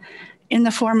him in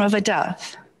the form of a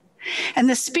dove. And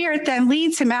the Spirit then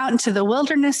leads him out into the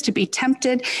wilderness to be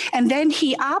tempted, and then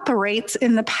he operates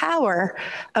in the power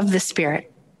of the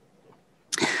Spirit.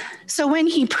 So when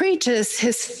he preaches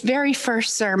his very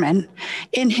first sermon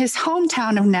in his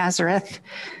hometown of Nazareth,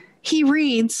 he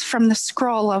reads from the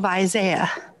scroll of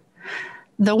Isaiah,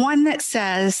 the one that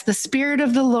says, "The Spirit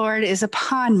of the Lord is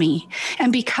upon me,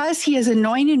 and because he has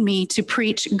anointed me to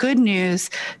preach good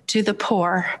news to the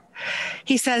poor."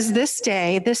 He says, this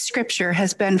day, this scripture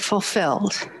has been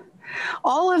fulfilled.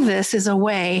 All of this is a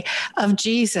way of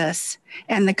Jesus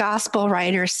and the gospel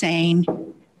writers saying,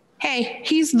 hey,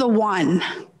 he's the one.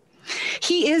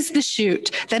 He is the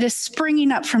shoot that is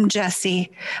springing up from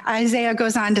Jesse. Isaiah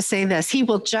goes on to say this, he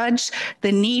will judge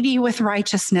the needy with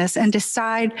righteousness and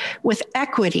decide with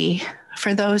equity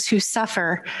for those who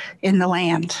suffer in the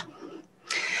land.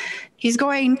 He's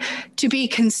going to be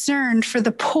concerned for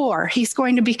the poor. He's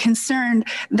going to be concerned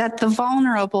that the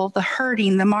vulnerable, the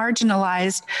hurting, the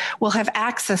marginalized will have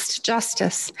access to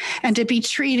justice and to be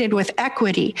treated with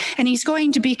equity. And he's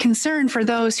going to be concerned for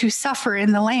those who suffer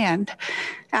in the land.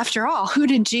 After all, who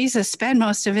did Jesus spend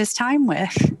most of his time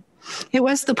with? It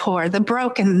was the poor, the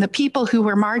broken, the people who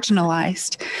were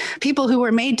marginalized, people who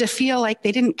were made to feel like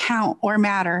they didn't count or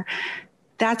matter.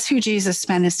 That's who Jesus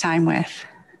spent his time with.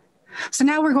 So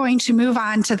now we're going to move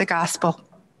on to the gospel.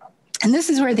 And this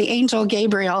is where the angel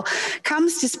Gabriel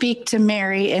comes to speak to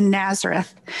Mary in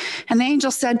Nazareth. And the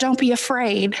angel said, don't be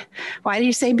afraid. Why do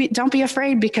you say don't be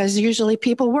afraid? Because usually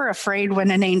people were afraid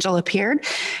when an angel appeared.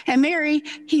 And Mary,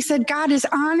 he said, God is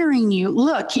honoring you.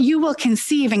 Look, you will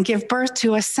conceive and give birth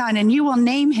to a son, and you will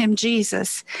name him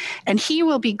Jesus. And he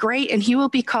will be great, and he will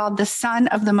be called the Son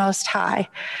of the Most High.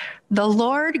 The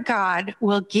Lord God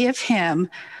will give him,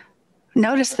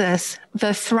 notice this,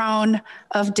 the throne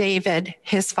of David,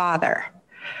 his father.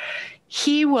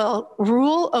 He will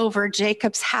rule over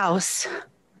Jacob's house.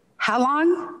 How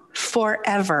long?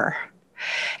 Forever.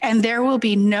 And there will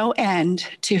be no end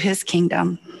to his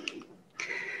kingdom.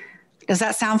 Does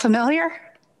that sound familiar?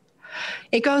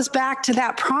 It goes back to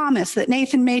that promise that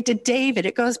Nathan made to David.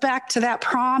 It goes back to that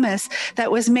promise that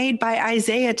was made by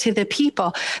Isaiah to the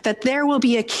people, that there will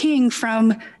be a king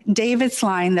from David's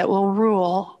line that will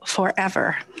rule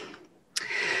forever.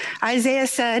 Isaiah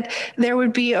said there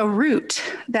would be a root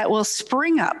that will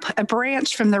spring up, a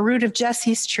branch from the root of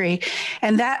Jesse's tree.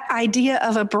 And that idea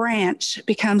of a branch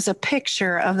becomes a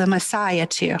picture of the Messiah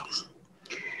too.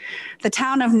 The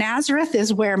town of Nazareth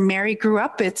is where Mary grew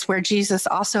up. It's where Jesus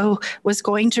also was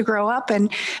going to grow up.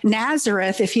 And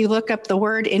Nazareth, if you look up the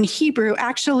word in Hebrew,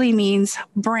 actually means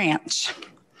branch.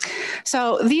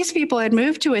 So these people had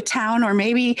moved to a town, or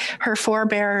maybe her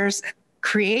forebears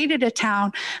created a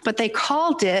town, but they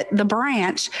called it the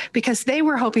branch because they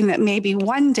were hoping that maybe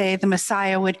one day the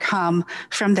Messiah would come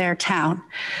from their town.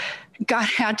 God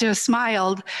had to have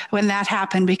smiled when that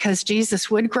happened, because Jesus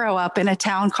would grow up in a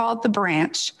town called the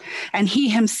Branch, and he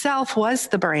himself was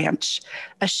the branch,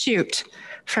 a shoot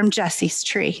from Jesse's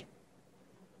tree.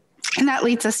 And that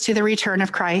leads us to the return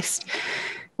of Christ.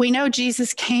 We know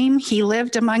Jesus came, he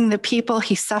lived among the people,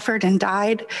 he suffered and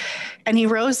died, and he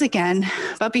rose again.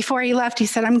 But before he left, he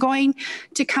said, I'm going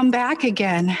to come back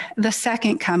again, the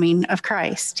second coming of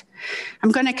Christ. I'm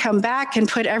going to come back and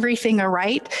put everything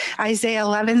aright. Isaiah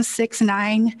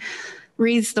 11:6-9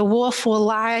 reads, the wolf will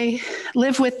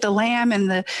live with the lamb, and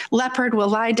the leopard will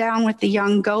lie down with the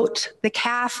young goat. The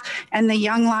calf and the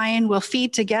young lion will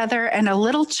feed together, and a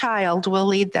little child will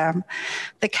lead them.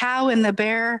 The cow and the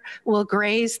bear will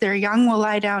graze, their young will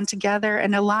lie down together,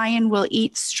 and a lion will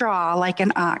eat straw like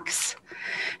an ox.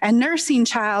 A nursing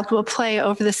child will play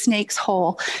over the snake's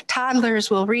hole. Toddlers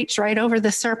will reach right over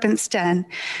the serpent's den.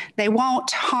 They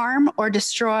won't harm or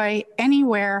destroy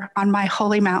anywhere on my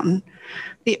holy mountain.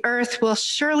 The earth will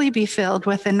surely be filled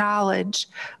with the knowledge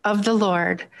of the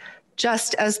Lord,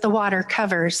 just as the water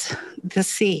covers the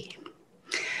sea.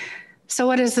 So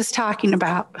what is this talking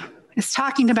about? It's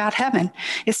talking about heaven.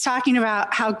 It's talking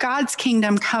about how God's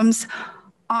kingdom comes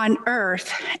on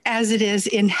earth as it is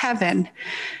in heaven.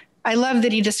 I love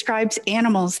that he describes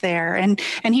animals there, and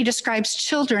he describes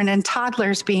children and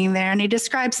toddlers being there, and he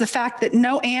describes the fact that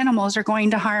no animals are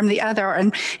going to harm the other,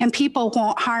 and people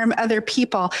won't harm other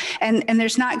people, and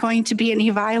there's not going to be any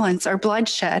violence or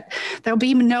bloodshed. There'll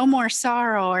be no more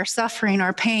sorrow or suffering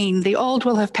or pain. The old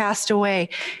will have passed away,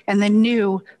 and the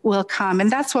new will come.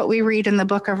 And that's what we read in the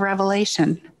book of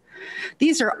Revelation.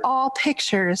 These are all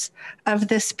pictures of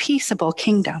this peaceable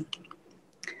kingdom,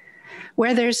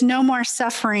 where there's no more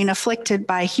suffering afflicted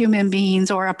by human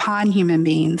beings or upon human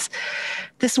beings.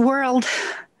 This world,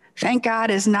 thank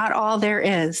God, is not all there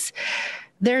is.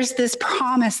 There's this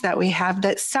promise that we have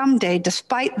that someday,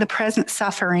 despite the present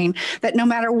suffering, that no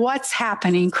matter what's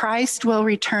happening, Christ will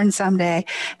return someday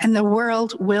and the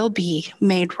world will be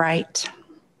made right.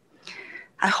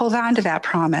 I hold on to that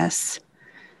promise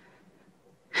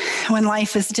when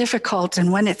life is difficult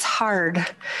and when it's hard.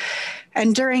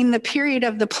 And during the period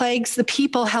of the plagues, the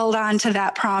people held on to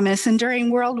that promise. And during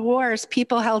world wars,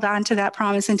 people held on to that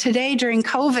promise. And today, during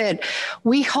COVID,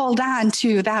 we hold on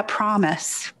to that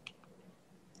promise.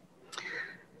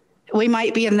 We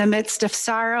might be in the midst of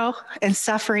sorrow and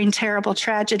suffering, terrible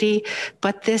tragedy,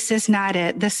 but this is not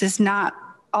it. This is not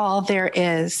all there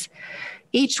is.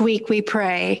 Each week we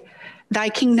pray, thy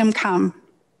kingdom come,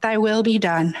 thy will be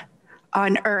done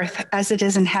on earth as it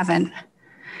is in heaven.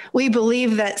 We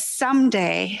believe that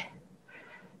someday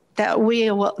that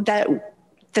will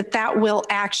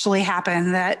actually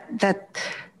happen, that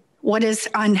what is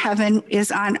on heaven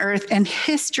is on earth, and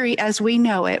history as we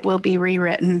know it will be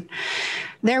rewritten.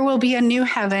 There will be a new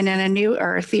heaven and a new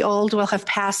earth. The old will have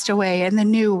passed away and the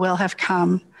new will have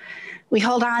come. We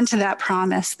hold on to that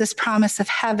promise, this promise of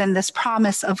heaven, this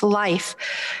promise of life,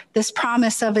 this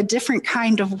promise of a different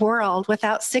kind of world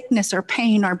without sickness or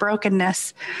pain or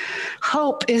brokenness.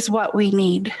 Hope is what we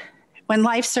need when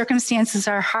life circumstances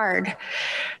are hard.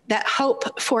 That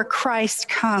hope for Christ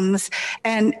comes,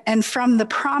 and from the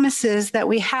promises that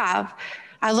we have,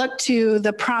 I look to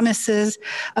the promises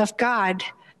of God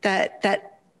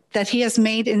that he has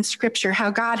made in Scripture,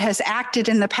 how God has acted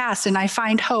in the past, and I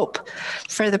find hope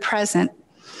for the present.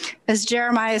 As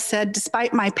Jeremiah said,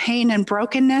 despite my pain and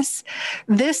brokenness,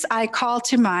 this I call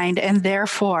to mind, and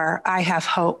therefore I have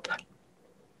hope.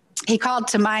 He called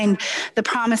to mind the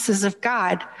promises of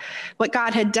God, what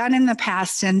God had done in the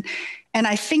past, and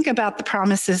I think about the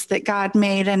promises that God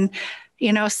made, and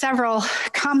several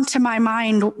come to my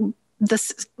mind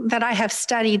that I have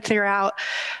studied throughout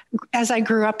as I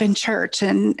grew up in church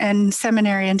and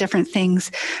seminary and different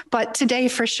things. But today,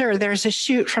 for sure, there's a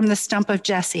shoot from the stump of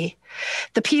Jesse.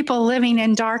 The people living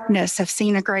in darkness have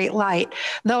seen a great light.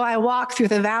 Though I walk through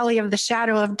the valley of the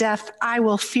shadow of death, I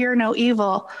will fear no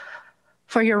evil,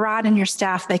 for your rod and your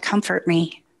staff, they comfort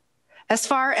me. As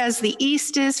far as the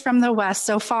east is from the west,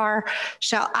 so far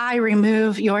shall I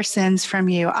remove your sins from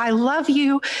you. I love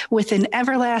you with an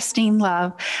everlasting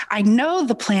love. I know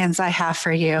the plans I have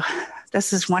for you.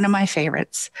 This is one of my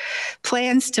favorites.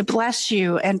 Plans to bless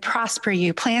you and prosper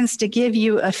you, plans to give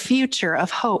you a future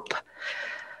of hope.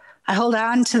 I hold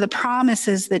on to the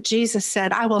promises that Jesus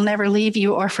said, I will never leave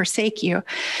you or forsake you.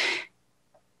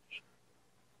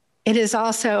 It is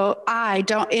also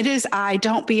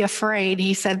don't be afraid.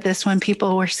 He said this when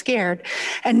people were scared.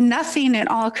 And nothing in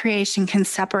all creation can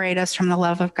separate us from the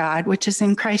love of God, which is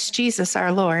in Christ Jesus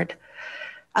our Lord.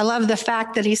 I love the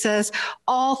fact that he says,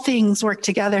 all things work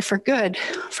together for good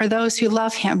for those who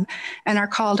love him and are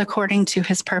called according to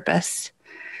his purpose.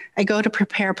 I go to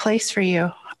prepare a place for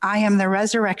you. I am the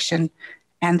resurrection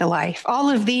and the life. All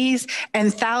of these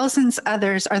and thousands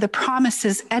others are the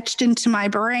promises etched into my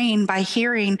brain by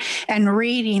hearing and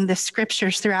reading the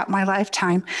scriptures throughout my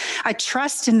lifetime. I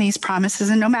trust in these promises,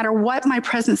 and no matter what my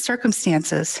present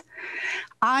circumstances,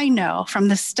 I know from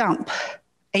the stump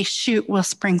a shoot will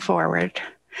spring forward.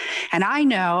 And I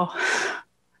know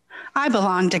I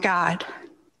belong to God.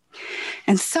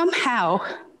 And somehow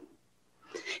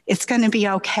it's going to be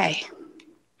okay.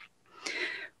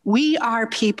 We are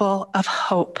people of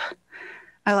hope.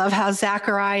 I love how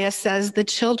Zechariah says the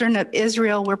children of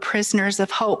Israel were prisoners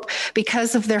of hope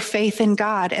because of their faith in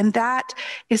God. And that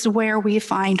is where we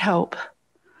find hope.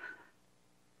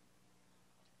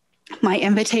 My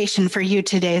invitation for you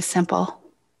today is simple.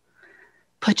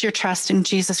 Put your trust in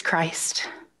Jesus Christ.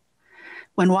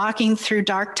 When walking through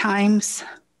dark times,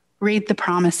 read the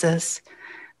promises.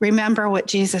 Remember what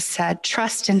Jesus said.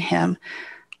 Trust in him.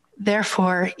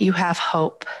 Therefore, you have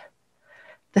hope.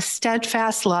 The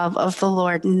steadfast love of the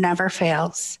Lord never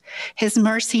fails. His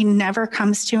mercy never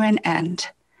comes to an end.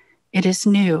 It is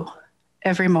new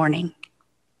every morning.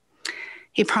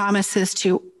 He promises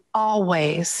to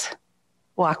always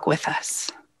walk with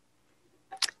us.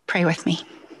 Pray with me.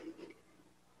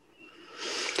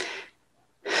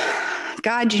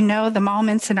 God, you know the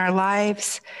moments in our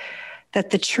lives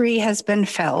that the tree has been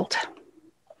felled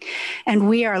and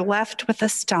we are left with a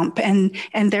stump and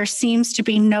there seems to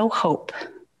be no hope.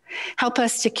 Help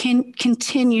us to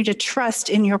continue to trust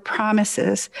in your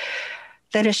promises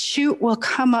that a shoot will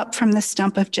come up from the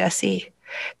stump of Jesse,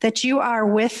 that you are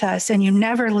with us and you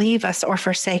never leave us or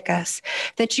forsake us,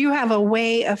 that you have a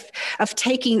way of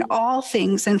taking all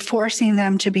things and forcing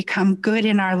them to become good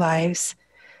in our lives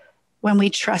when we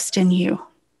trust in you,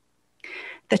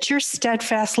 that your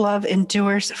steadfast love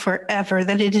endures forever,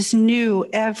 that it is new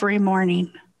every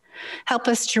morning. Help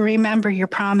us to remember your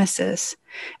promises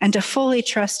and to fully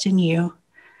trust in you,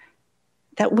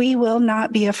 that we will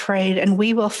not be afraid and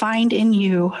we will find in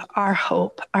you our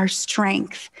hope, our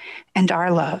strength, and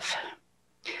our love.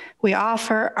 We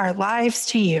offer our lives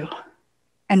to you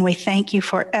and we thank you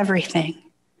for everything.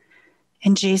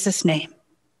 In Jesus' name,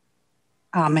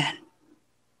 amen.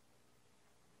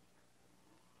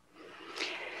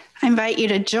 I invite you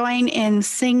to join in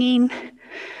singing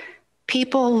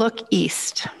People Look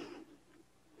East.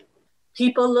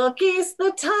 People look east,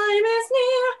 the time is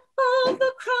near of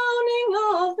the crowning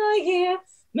of the year.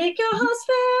 Make your house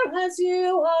fair as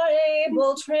you are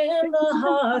able, trim the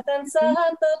hearth and set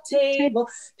the table.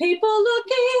 People look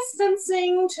east and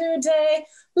sing today,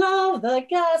 love the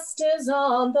guest is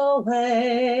on the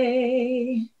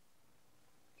way.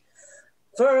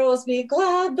 Furrows be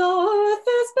glad, the earth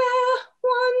is bare,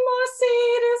 one more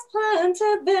seed is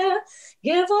planted there.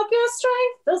 Give up your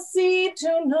strength, the seed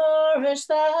to nourish,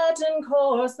 that in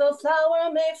course the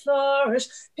flower may flourish.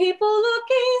 People look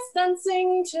east and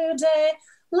sing today,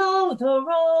 love the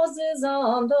rose is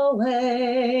on the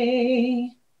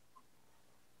way.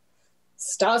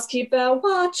 Stars keep their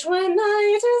watch when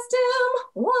night is dim,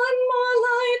 one more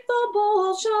light the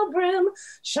bowl shall brim,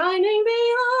 shining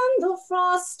beyond the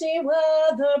frosty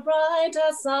weather, bright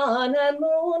as sun and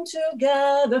moon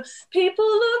together. People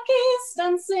look east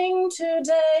and sing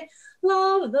today,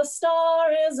 love the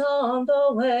star is on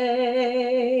the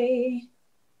way.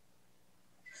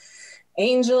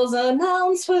 Angels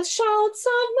announce with shouts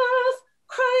of mirth,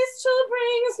 Christ who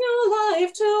brings new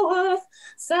life to earth.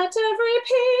 Set every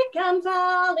peak and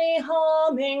valley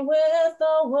humming with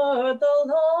the word, the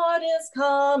Lord is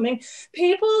coming.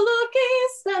 People look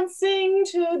east and sing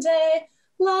today,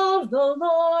 love the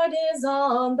Lord is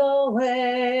on the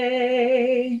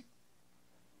way.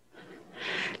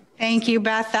 Thank you,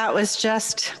 Beth. That was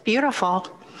just beautiful.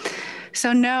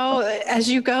 So know as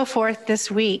you go forth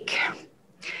this week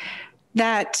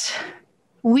that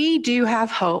we do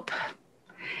have hope,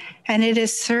 and it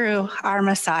is through our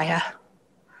Messiah.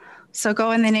 So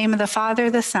go in the name of the Father,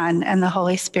 the Son, and the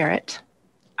Holy Spirit.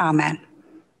 Amen.